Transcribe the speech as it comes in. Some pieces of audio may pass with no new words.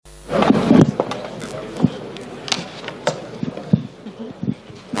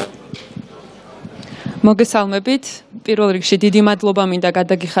მოგესალმებით. პირველ რიგში დიდი მადლობა მინდა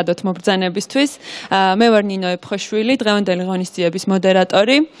გადაგიხადოთ მობრძანებისთვის. მე ვარ ნინო ეფხოშვილი, დღევანდელი ღონისძიების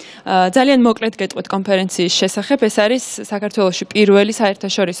მოდერატორი. ძალიან მოკლედ გეტყვით კონფერენციის შესახებ. ეს არის საქართველოში პირველი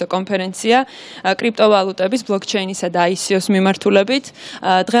საერთაშორისო კონფერენცია კრიპტოვალუტების, ბლოკჩეინისა და ICO-ს მიმართულებით.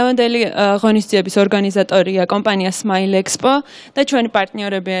 დღევანდელი ღონისძიების ორგანიზატორია კომპანია Smile Expo და ჩვენი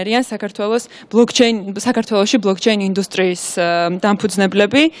პარტნიორები არიან საქართველოში ბლოკჩეინ ინდუსტრიის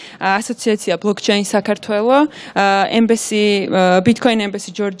დამფუძნებლები, ასოციაცია ბლოკჩეინ საქართველო, Embassy, Bitcoin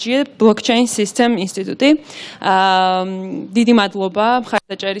Embassy Georgia, Blockchain System Institute. დიდი მადლობა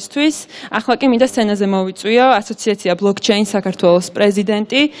მხარდაჭერისთვის. ახლა კი მინდა სცენაზე მოვიწვიო ასოციაცია Blockchain საქართველოს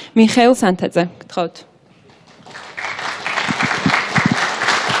პრეზიდენტი მიხეილ სანთაძე. გთხოვთ.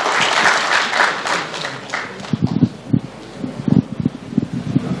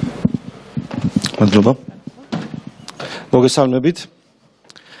 მადლობა. მოგესალმებით.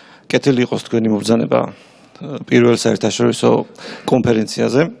 კეთილი იყოს თქვენი მობრძანება პირველ საერთაშორისო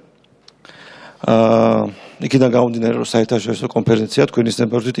კონფერენციაზე. იქიდან გამომდინარე, რომ საერთაშორისო კონფერენცია თქვენი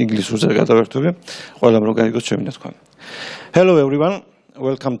ნებართვით ინგლისურზე გადავერთვები. ყველამ რომ გაიგოს ჩემი თქვა. Hello everyone.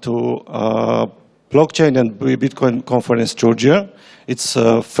 Welcome to Blockchain and Bitcoin Conference Georgia. It's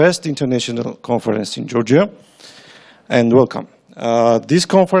first international conference in Georgia. And welcome. This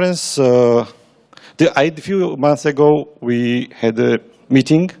conference a few months ago we had a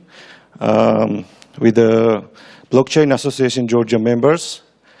meeting with the Blockchain Association Georgia members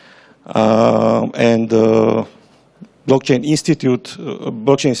and Blockchain Institute,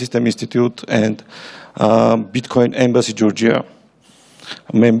 Blockchain System Institute, and Bitcoin Embassy Georgia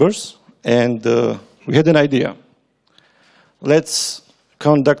members. And we had an idea. Let's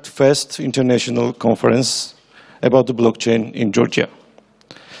conduct first international conference about the blockchain in Georgia.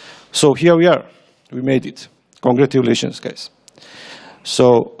 So here we are. We made it. Congratulations, guys.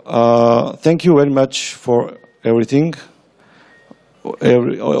 So thank you very much for everything,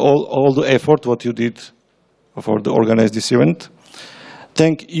 all the effort what you did for the organize this event.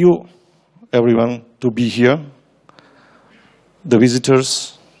 Thank you, everyone, to be here, the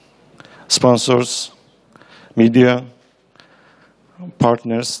visitors, sponsors, media,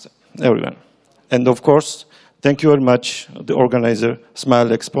 partners, everyone. And of course, thank you very much, the organizer, Smile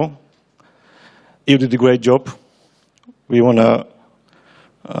Expo. You did a great job. We want to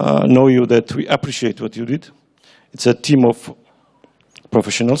know you that we appreciate what you did. It's a team of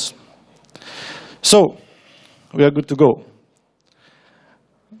professionals. So, we are good to go.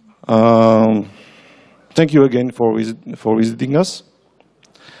 Thank you again for visiting us.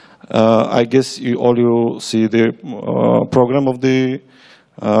 I guess all you see the program of the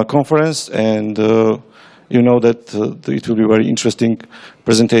conference, and you know that it will be very interesting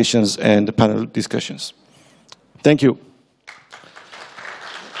presentations and panel discussions. Thank you.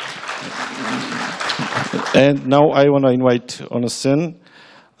 And now I want to invite on a scene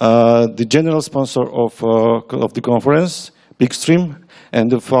the general sponsor of the conference, Bigstream,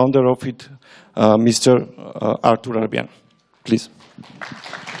 and the founder of it, Mr. Artur Arabian. Please.